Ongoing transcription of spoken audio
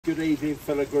Good evening,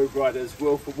 fellow group riders.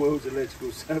 Will from Will's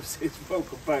Electrical Services.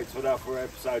 Welcome back to another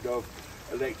episode of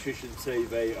Electrician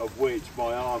TV, of which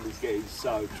my arm is getting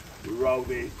soaked. We roll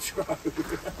the intro.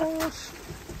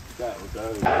 That'll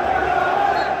do.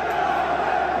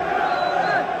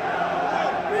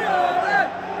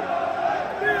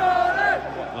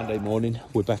 Monday morning,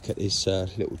 we're back at this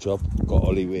little job. Got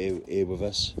Ollie here with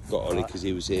us. Got Ollie because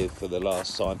he was here for the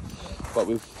last time. But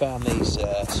we've found these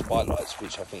spike lights,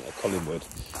 which I think are Collingwood,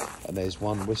 and there's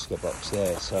one whisker box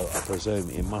there, so I presume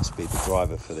it must be the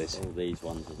driver for this. All these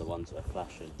ones are the ones that are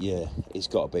flashing. Yeah, it's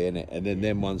got to be in it. And then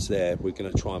them ones there, we're going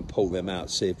to try and pull them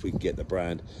out, see if we can get the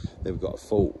brand. Then we've got a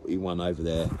faulty one over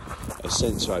there, a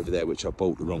sensor over there, which I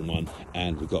bought the wrong one,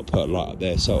 and we've got to put a light up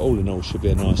there. So all in all, should be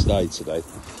a nice day today.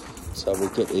 So we'll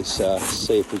get this,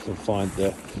 see if we can find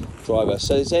the driver.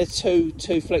 So is there two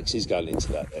flexes going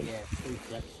into that then? Yeah, 2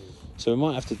 flexes. So we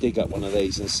might have to dig up one of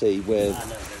these and see where... No,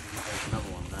 there's another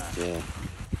one there.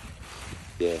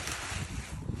 Yeah.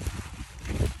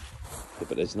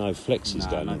 But there's no flexes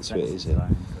going into it, is it?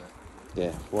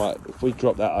 Yeah, right. If we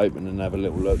drop that open and have a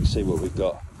little look, see what we've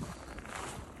got.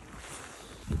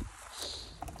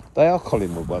 They are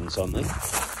Collingwood ones, aren't they?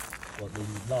 What, the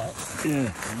lights?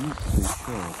 Yeah. I'm not too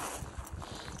sure.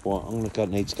 Well, I'm going to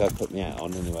need to go put my hat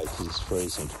on anyway because it's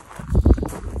freezing.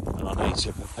 And I need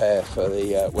to prepare for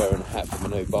the wearing a hat for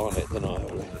my new bonnet, don't I?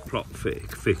 Plot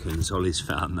thickens, Ollie's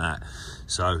found that.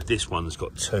 So this one's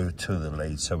got two of the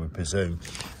leads, so we presume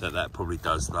that probably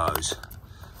does those.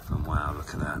 And wow,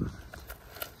 look at that.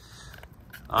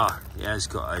 Ah, yeah, it's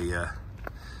got a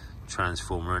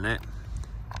transformer in it.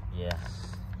 Yeah.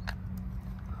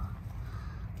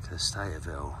 To stay of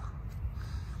it all.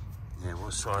 Yeah,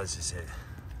 what size is it?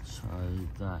 So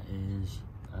that is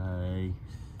a...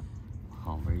 I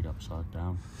can't read upside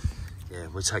down. Yeah,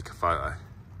 we'll take a photo.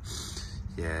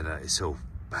 Yeah, that is all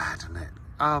bad, isn't it?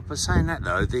 Oh, but saying that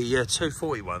though, the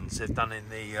 240 ones they've done in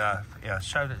the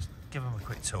give them a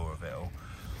quick tour of it all.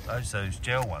 Those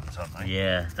gel ones, aren't they?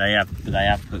 Yeah, they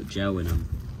have put gel in them.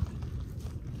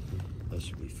 They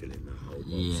should be filling the whole box.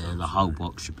 Yeah, the whole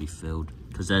box should be filled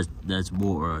because there's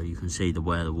water. You can see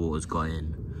where the water's got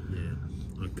in. Yeah.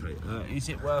 Okay. Is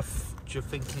it worth? Do you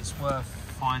think it's worth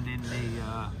finding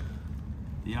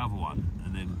the other one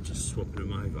and then just swapping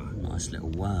them over? Nice little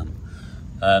worm.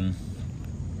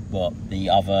 What, the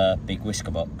other big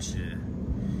whisker box? Yeah.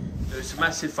 It's a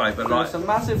massive favour. It's a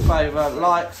massive favour.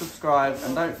 Like, subscribe,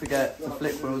 and don't forget to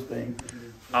flip Will's beam.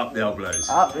 Up the old Blues.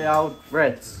 Up the old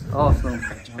Reds. Arsenal.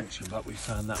 Junction, but we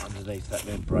found that underneath that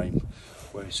membrane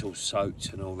where it's all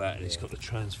soaked and all that, and it's got the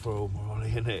transformer on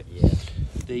it, innit? Yeah.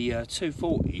 The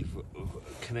 240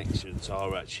 connections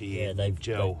are actually they've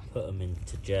gel. Put them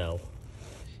into gel.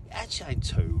 It actually ain't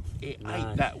too. It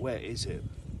ain't that wet, is it?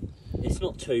 It's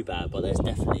not too bad, but there's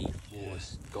definitely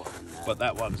water's got in there. But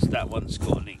that one's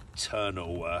got an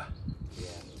internal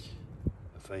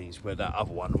things, where that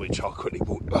other one, which I'll quickly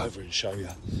walk over and show you,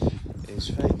 is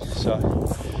thing. So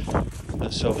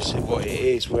that's obviously what it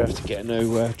is. We have to get a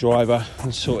new driver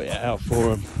and sort it out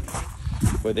for them.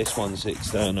 Where this one's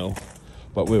external,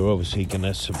 but we're obviously going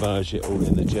to submerge it all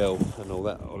in the gel and all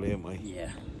that, Ollie, aren't we?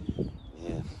 Yeah.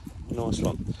 Yeah. Nice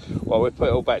one. Well, we'll put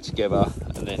it all back together,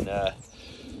 and then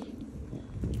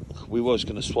we was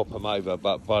going to swap them over,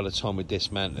 but by the time we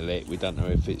dismantle it, we don't know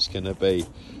if it's going to be.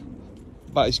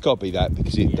 But it's got to be that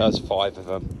because it does 5 of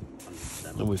them,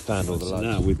 and we've found all the lights.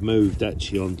 Now we've moved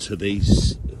actually onto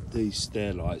these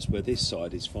stair lights where this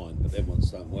side is fine, but them ones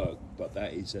don't work. But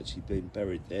that is actually been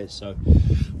buried there, so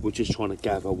we're just trying to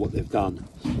gather what they've done.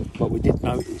 But we did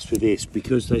notice with this,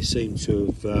 because they seem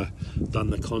to have done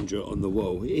the conduit on the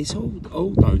wall, it's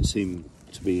all don't seem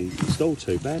to be installed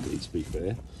too badly, to be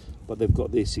fair. But they've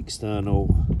got this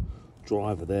external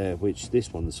driver there, which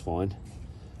this one's fine.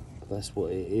 But that's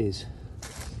what it is.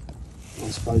 I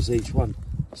suppose each one.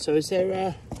 So is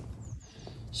there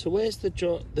so where's the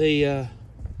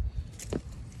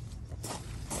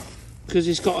because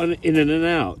it's got an in and an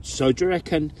out, so do you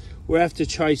reckon we'll have to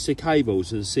trace the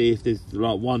cables and see if there's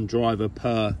like one driver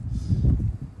per,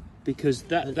 because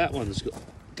that one's got,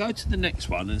 go to the next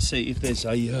one and see if there's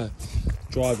a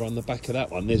driver on the back of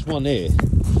that one. There's one here,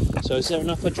 so is there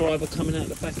enough a driver coming out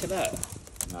the back of that?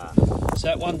 Nah. So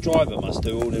that one driver must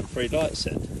do all them 3 lights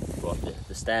then? What,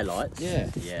 the stair lights? Yeah.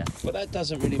 Yeah. But that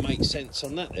doesn't really make sense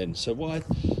on that then. So why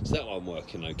is that one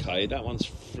working okay? That one's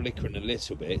flickering a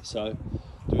little bit, so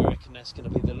do we reckon that's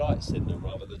going to be the lights then,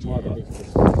 rather the driver?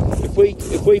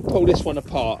 If we pull this one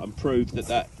apart and prove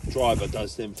that driver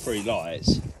does them 3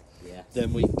 lights,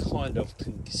 then we kind of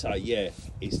can say, yeah,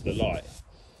 it's the light.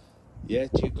 Yeah,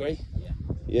 do you agree? Yeah.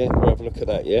 Yeah, we'll have a look at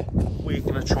that, yeah? What we're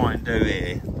going to try and do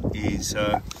here is,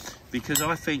 because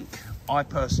I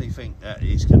personally think that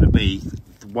it's going to be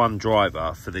one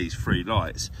driver for these 3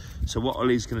 lights. So what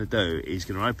Ollie's going to do is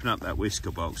going to open up that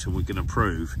whisker box, and we're going to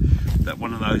prove that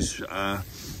one of those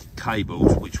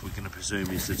cables, which we're going to presume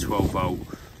is the 12-volt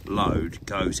load,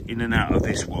 goes in and out of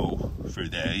this wall through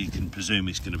there. You can presume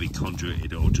it's going to be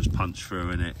conduited or just punched through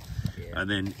in it. Yeah. And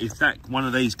then if that one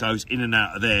of these goes in and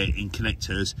out of there in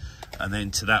connectors and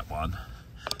then to that one,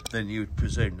 then you would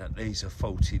presume that these are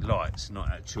faulty lights, not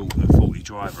actual a faulty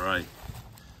driver, eh?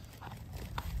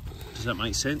 Does that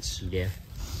make sense? Yeah.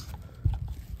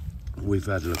 We've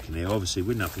had a look in here. Obviously,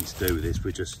 we're nothing to do with this.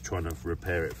 We're just trying to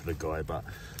repair it for the guy. But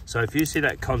so if you see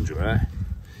that conduit,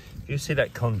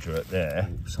 there,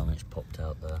 Something's popped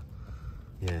out there.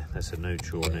 Yeah, that's a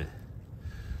neutral, isn't it?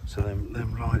 So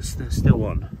them lights, they're still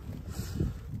on.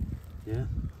 Yeah.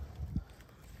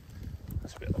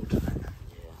 That's a bit old, isn't it?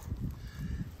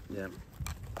 Yeah.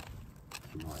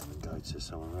 You might even go to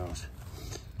somewhere else.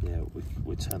 Yeah,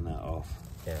 we turn that off.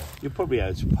 Yeah. You'll probably be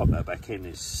able to pop that back in.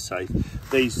 It's safe.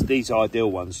 These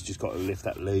ideal ones, you just got to lift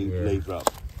that lever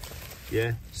up.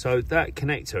 Yeah. So that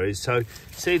connector is, so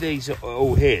see these are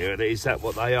all here, and is that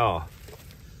what they are?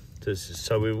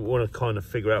 So we want to kind of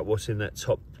figure out what's in that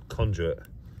top conduit.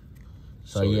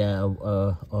 So yeah,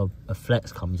 a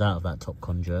flex comes out of that top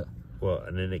conduit. What?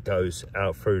 And then it goes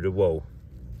out through the wall.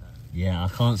 Yeah, I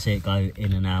can't see it go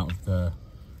in and out of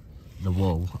the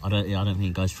wall. I don't think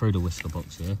it goes through the whisker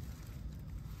box here.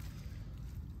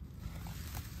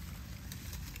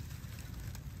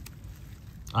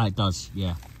 Oh, it does,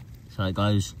 yeah. So it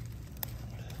goes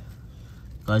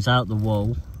out the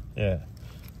wall. Yeah.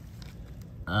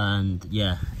 And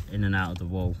yeah, in and out of the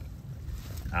wall,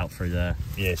 out through there.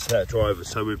 Yeah, so that driver,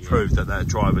 so we've proved that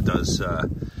driver does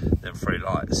them 3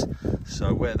 lights.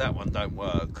 So where that one don't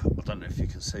work, I don't know if you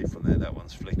can see from there, that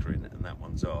one's flickering and that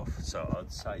one's off. So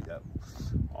I'd say that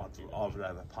I would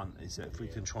have a punt is that if we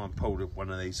can try and pull one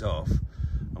of these off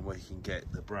and we can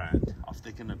get the brand,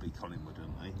 they're going to be Collingwood,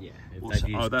 aren't they? Yeah.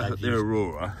 Also, they're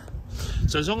Aurora.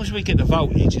 So as long as we get the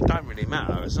voltage, it don't really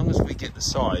matter. As long as we get the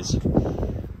size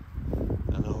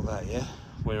and all that, yeah,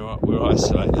 we'll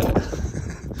isolate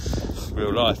that.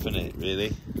 Real life, isn't it,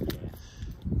 really? Yeah.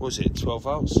 What was it, 12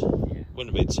 volts? Yeah.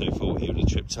 Wouldn't have been 240, it would have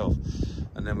tripped off.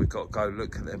 And then we've got to go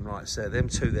look at them lights there. Them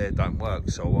 2 there don't work,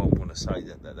 so I want to say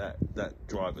that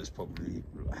driver's probably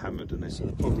hammered on this. So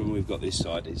the problem we've got this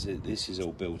side is that this is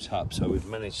all built up, so we've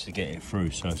managed to get it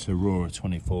through. So it's Aurora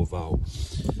 24 volt,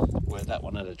 where that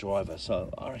one had a driver.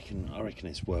 So I reckon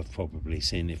it's worth probably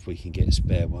seeing if we can get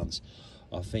spare ones.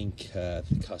 I think the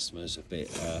customer's a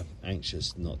bit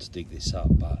anxious not to dig this up,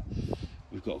 but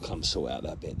we've got to come sort out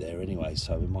that bit there anyway,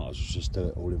 so we might as well just do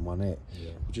it all in one hit.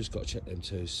 Yeah. We've just got to check them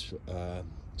 2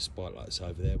 spotlights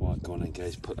over there. Right, go on then,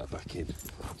 guys, put that back in.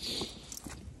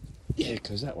 Yeah,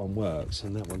 because that one works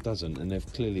and that one doesn't, and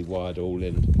they've clearly wired all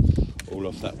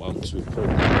off that one because we've proved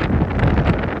that.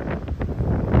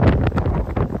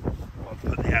 I'll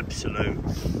put the absolute,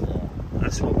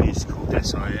 that's what we used to call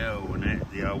SIL, wasn't it?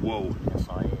 The old wall.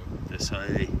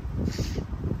 SIE.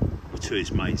 Well, to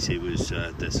his mates, he was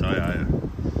SIO.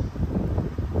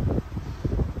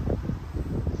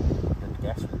 Good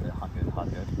guess with the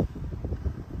 100.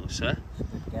 What's that?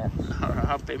 Good guess.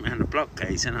 I've been around the block,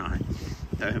 guys, haven't I?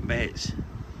 Doing bits.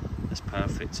 That's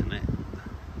perfect, isn't it?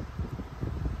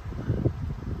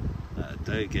 That'll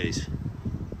do, guys.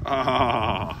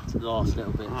 Oh! Last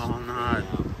little bit. Oh no!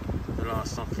 The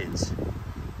last knockings.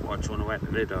 Why do you want to wet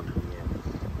the lid on? Yeah.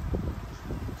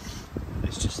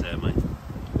 It's just there, mate.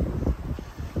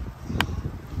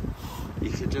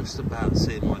 You can just about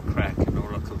see my crack, and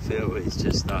all I can feel is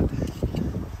just that.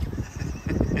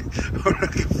 All I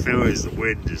can feel is the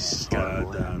wind just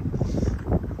going down.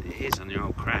 It is on the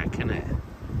old crack, isn't it?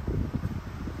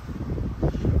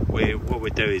 What we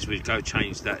do is we go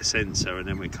change that sensor, and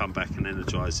then we come back and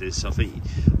energise this. I think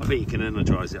you can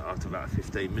energise it after about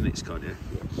 15 minutes, can't you?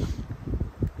 Yeah.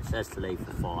 It says to leave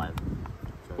for 5.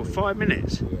 So well, 5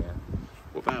 minutes? Yeah.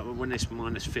 What about when it's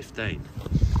minus 15? I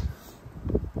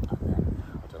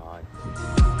don't know.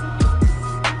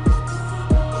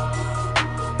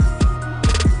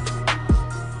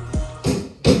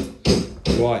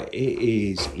 Right, it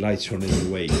is later on in the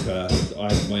week. I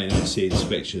have my NLC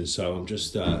inspection, so I'm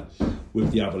just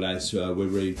with the other lads. We're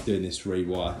doing this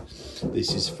rewire.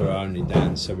 This is for only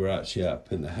Dan, so we're actually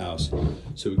up in the house.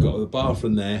 So we've got the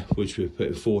bathroom there, which we've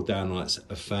put 4 downlights,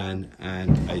 a fan,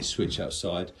 and a switch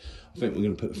outside. I think we're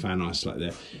going to put the fan isolate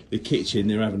there. The kitchen,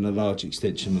 they're having a large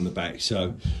extension on the back,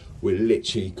 so we're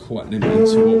literally quite limited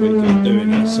to what we can do in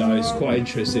there. So it's quite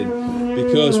interesting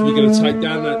because we're going to take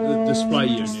down the display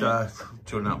unit.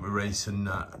 Joining up with Reese and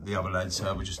the other lads,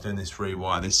 we're just doing this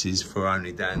rewire. This is for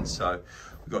only Dan, so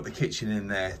we've got the kitchen in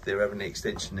there. They're having the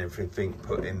extension and everything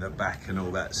put in the back and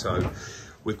all that, so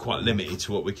we're quite limited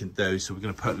to what we can do. So we're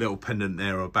going to put a little pendant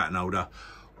there or a batten holder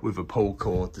with a pull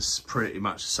cord. This is pretty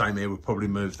much the same here. We'll probably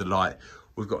move the light.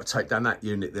 We've got to take down that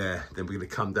unit there. Then we're going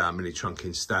to come down mini trunk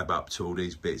and stab up to all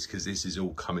these bits because this is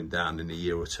all coming down in a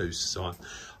year or two's time,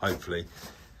 hopefully.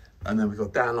 And then we've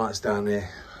got downlights down there.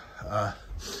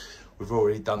 We've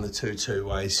already done the two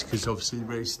ways because obviously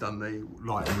Reece done the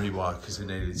light and rewire because we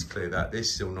needed to clear that.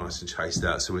 This is all nice and chased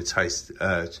out, so we're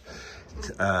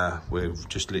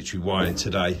just literally wiring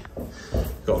today.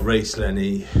 Got Reece,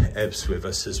 Lenny, Ebbs with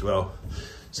us as well,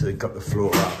 so they've got the floor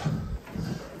up.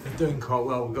 They're doing quite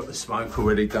well. We've got the smoke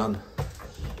already done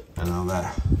and all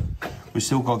that. We've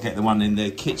still got to get the one in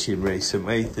the kitchen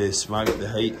recently, the smoke,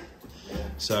 the heat.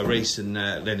 So Reece and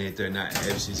Lenny are doing that.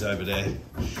 Ebbs is over there.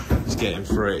 He's getting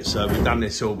through it. So we've done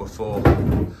this all before.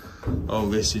 All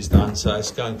this is done, so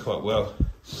it's going quite well.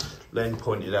 Len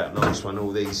pointed out nice one,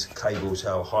 all these cables,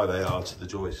 how high they are to the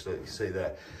joystick. You see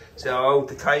that? See how old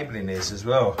the cabling is as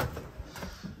well.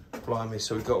 Blimey,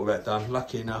 so we've got all that done.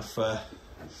 Lucky enough,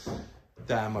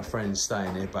 Dan, my friend's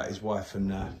staying here, but his wife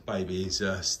and baby is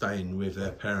staying with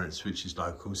their parents, which is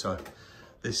local. So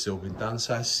this has all been done,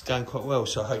 so it's going quite well.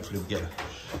 So hopefully we get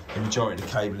the majority of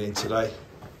the cable in today.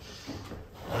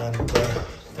 And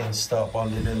then start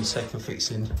bonding and the second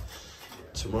fixing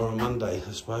tomorrow, Monday,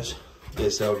 I suppose.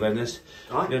 Yes, old Leonard's.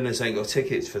 Right. Leonard's ain't got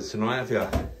tickets for tonight, have you?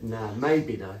 Nah,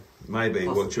 maybe though. Maybe.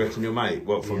 Possibly. What do you reckon your mate?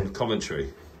 What, from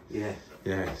commentary? Yeah.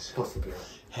 Yes. Possibly.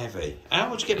 Heavy. How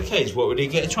would you get the keys? What, would he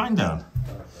get a train down?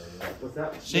 What's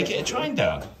that? So you get a train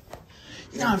down?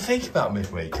 You don't think about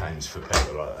midweek games for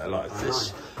people like that. Like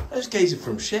this. Those guys are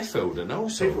from Sheffield and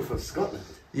also. People from Scotland.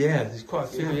 Yeah, there's quite a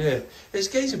few, yeah. There's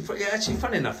guys, actually,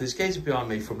 funny enough, there's guys behind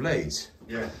me from Leeds.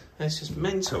 Yeah. It's just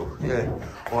mental, yeah.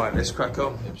 All right, let's crack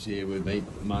on. Ebbs here with me,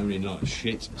 moaning like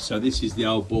shit. So this is the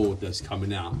old board that's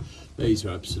coming out. These are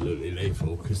absolutely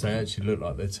lethal because they actually look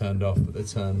like they're turned off, but they're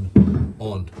turned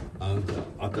on. And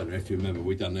I don't know if you remember,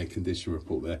 we done their condition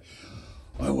report there.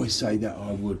 I always say that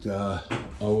I would. I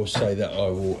will say that I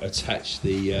will attach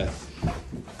the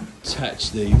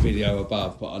video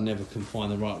above, but I never can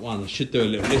find the right one. I should do a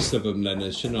little list of them,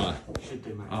 Leonard, shouldn't I? Should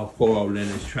do, mate. Oh, poor old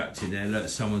Leonard's trapped in there. Look,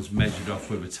 someone's measured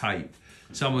off with a tape.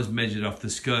 Someone's measured off the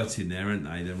skirt in there, haven't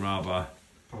they? Then rather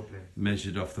probably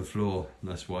measured off the floor.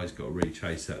 That's why he's got to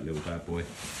re-chase that little bad boy.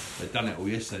 They've done it all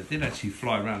yesterday. They did actually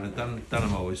fly around. They've done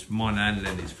them all. It's mine and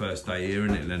Leonard's first day here,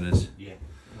 isn't it, Leonard's? Yeah.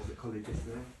 College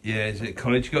yesterday. Yeah, is it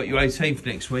college? You got your 18th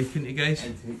next week, haven't you guys?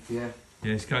 18th, yeah.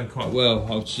 Yeah, it's going quite well.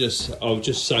 I was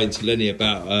just saying to Lenny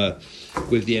about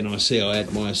with the NIC. I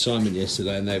had my assignment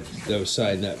yesterday, and they were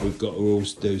saying that we've got to all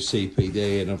do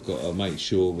CPD, and I've got to make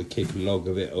sure we keep a log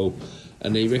of it all.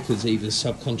 And he reckons even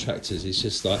subcontractors, it's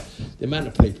just like the amount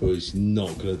of people who's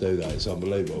not going to do that is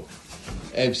unbelievable.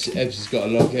 Ebbs has got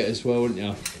to log it as well, haven't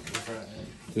you?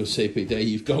 Your CPD,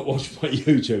 you've got to watch my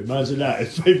YouTube. Imagine that.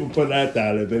 If people put that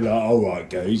down, they'd be like, all right,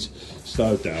 guys,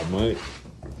 slow down, mate.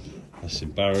 That's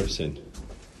embarrassing.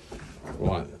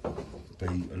 Right,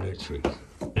 be electric.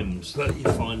 So that you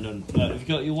find on. Have you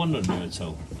got your one on there at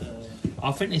all?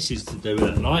 I think this is to do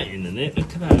with that lighting, isn't it?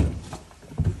 Look at that.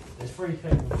 There's 3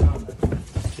 cables down there.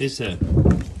 Is there?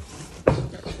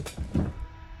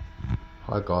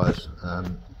 Hi guys,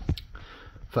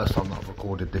 first time that I've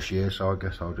recorded this year, so I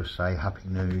guess I'll just say Happy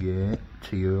New Year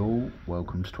to you all.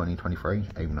 Welcome to 2023,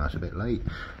 even though it's a bit late.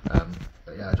 But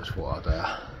yeah, I just thought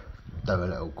I'd do a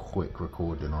little quick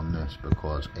recording on this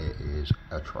because it is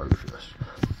atrocious.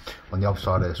 On the other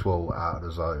side of this wall, out of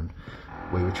the zone,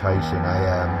 we were chasing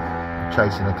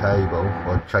a cable,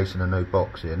 or chasing a new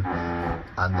box in,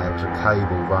 and there was a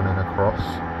cable running across,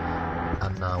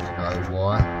 and now we know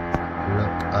why.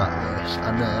 Look at this,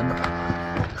 and then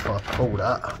if I pull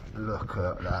that, look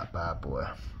at that bad boy.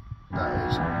 That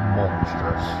is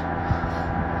monstrous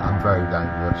and very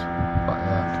dangerous. But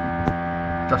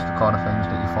yeah, just the kind of things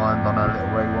that you find on a little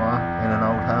rewire in an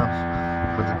old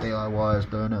house with the DIYers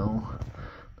doing it all.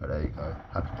 But there you go,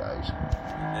 happy days.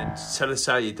 And tell us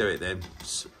how you do it then.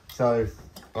 So,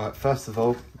 right, first of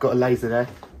all, got a laser there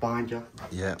behind you.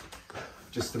 Yeah.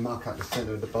 Just to mark out the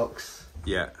centre of the box.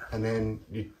 Yeah. And then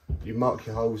you mark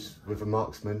your holes with a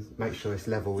marksman, make sure it's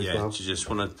level as well. Yeah, do you just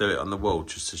want to do it on the wall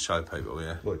just to show people,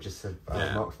 yeah? What, just a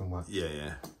yeah. marksman one? Yeah,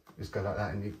 yeah. Just go like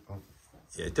that and you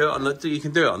Yeah, do it on the. You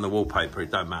can do it on the wallpaper.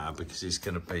 It don't matter because it's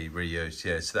going to be reused.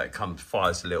 Yeah, so that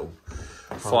fires a little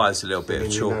bit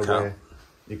of chalk out.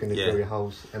 You're going to drill your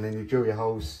holes, and then you drill your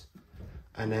holes,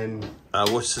 and then.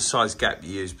 What's the size gap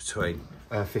you use between?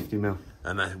 50 mil.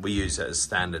 And we use that as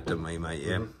standard, don't we, mate?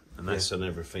 Yeah, and that's on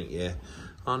everything. Yeah.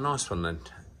 Oh, nice one then.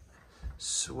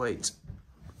 Sweet.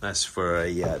 That's for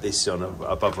a. This is on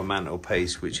above a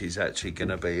mantelpiece, which is actually going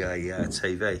to be a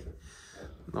TV.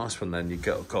 Nice one then. You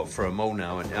got for them all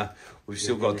now, haven't you? We've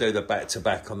still got to do the back to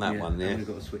back on that one. Yeah. And we've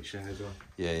got a switch there as well.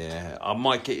 Yeah. I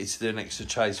might get you to do an extra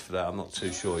chase for that. I'm not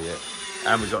too sure yet.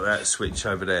 And we've got that switch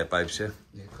over there, babes. Yeah.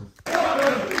 Yeah, cool.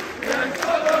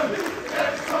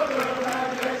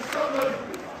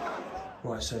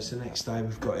 Right, so it's the next day.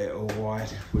 We've got it all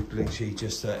wired. We've literally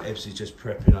just Ebbs is just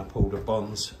prepping up all the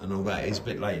bonds and all that. It's a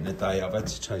bit late in the day. I've had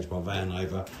to change my van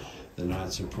over. Then I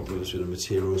had some problems with the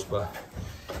materials, but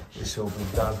it's all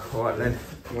been done. All right then.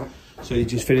 Yeah. So you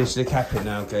just finished the capping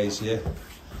now, guys, yeah?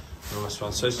 Nice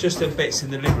one. So it's just them bits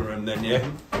in the living room then, yeah?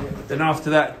 Then after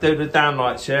that, do the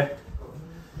downlights, yeah?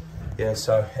 Yeah,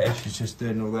 so Ebbs is just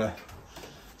doing all that.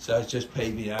 So it's just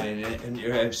PVA in it and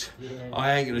your Ebbs. Yeah.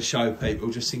 I ain't going to show people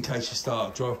just in case you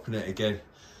start dropping it again.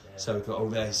 Yeah. So we've got all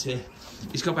this here.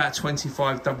 He's got about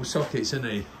 25 double sockets,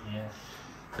 hasn't he? Yeah.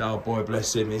 Oh boy,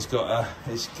 bless him. He's got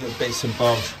bits and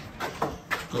bobs.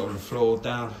 Got on the floor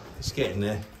down. It's getting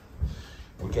there.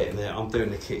 We're getting there. I'm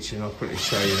doing the kitchen. I'll quickly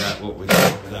show you that, what we're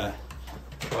doing with that.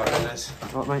 Right then, Les.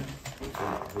 Right, mate.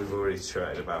 We've already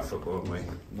chatted about football, haven't we?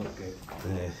 Not good.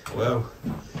 Yeah. Well,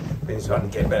 things are starting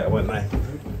to get better, weren't they?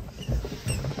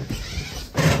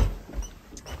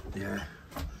 Yeah.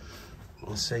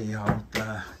 We'll see old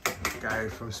Gary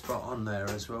from Spot On there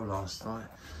as well last night.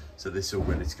 So this is all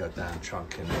ready to go down,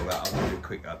 trunk and all that. I'll give you a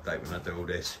quick update when I do all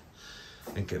this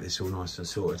and get this all nice and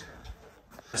sorted.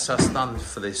 So that's done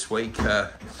for this week.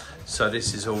 So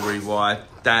this is all rewired.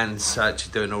 Dan's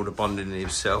actually doing all the bonding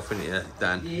himself, isn't he,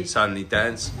 Dan? Yeah. It's only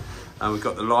Dan's. And we've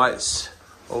got the lights,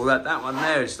 all that. That one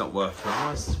there is not working.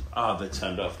 Oh, they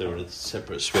turned off. They were on a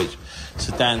separate switch.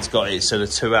 So Dan's got it. So the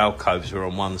two alcoves are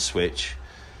on one switch.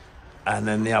 And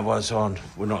then the other's on.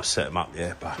 We're not set them up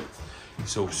yet, but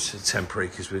it's all temporary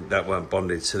because that weren't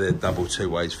bonded. So they're double two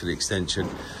ways for the extension.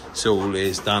 So all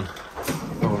is done.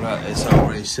 All that is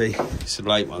already see. It's a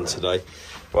late one today.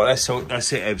 Right, that's all.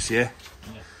 That's it, Ebbs. Yeah,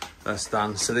 that's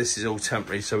done. So this is all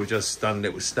temporary. So we've just done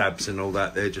little stabs and all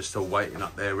that. They're just all waiting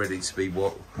up there, ready to be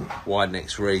wide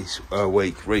next week.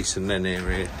 Reese and then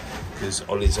here because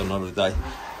Ollie's on holiday.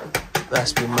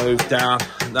 That's been moved down.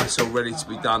 That's all ready to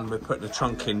be done. We're putting the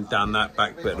trunk in down that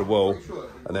back bit of the wall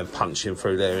and then punching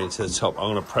through there into the top.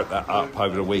 I'm going to prep that up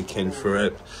over the weekend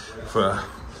for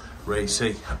Reese.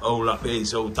 All up here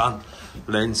is all done.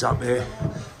 Lens up here.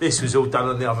 This was all done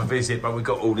on the other visit, but we've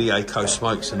got all the Aco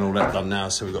smokes and all that done now,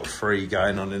 so we've got 3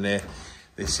 going on in there.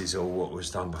 This is all what was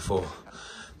done before.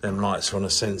 Them lights are on a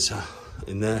sensor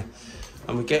in there,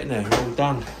 and we're getting there. All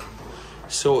done.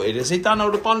 Sorted. Has he done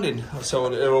all the bonding? So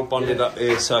they're all bonded up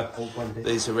here, so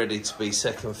these are ready to be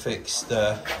second fixed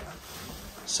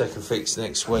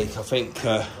next week. I think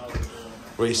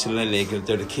Reese and Lenny are going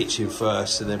to do the kitchen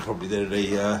first and then probably do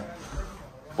the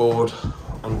board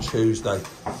on Tuesday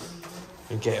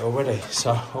and get it all ready.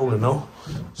 So all in all,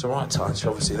 it's the right time. So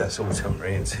obviously that's all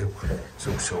temporary until it's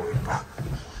all sorted, but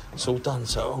it's all done.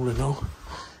 So all in all,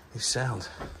 it's sound.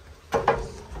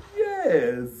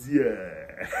 Yes.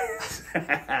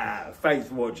 Thanks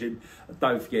for watching. And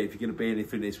don't forget, if you're going to be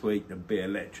anything this week, then be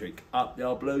electric. Up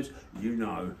the Blues, you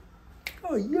know.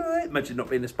 Oh yeah, imagine not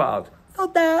being inspired.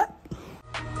 Not that.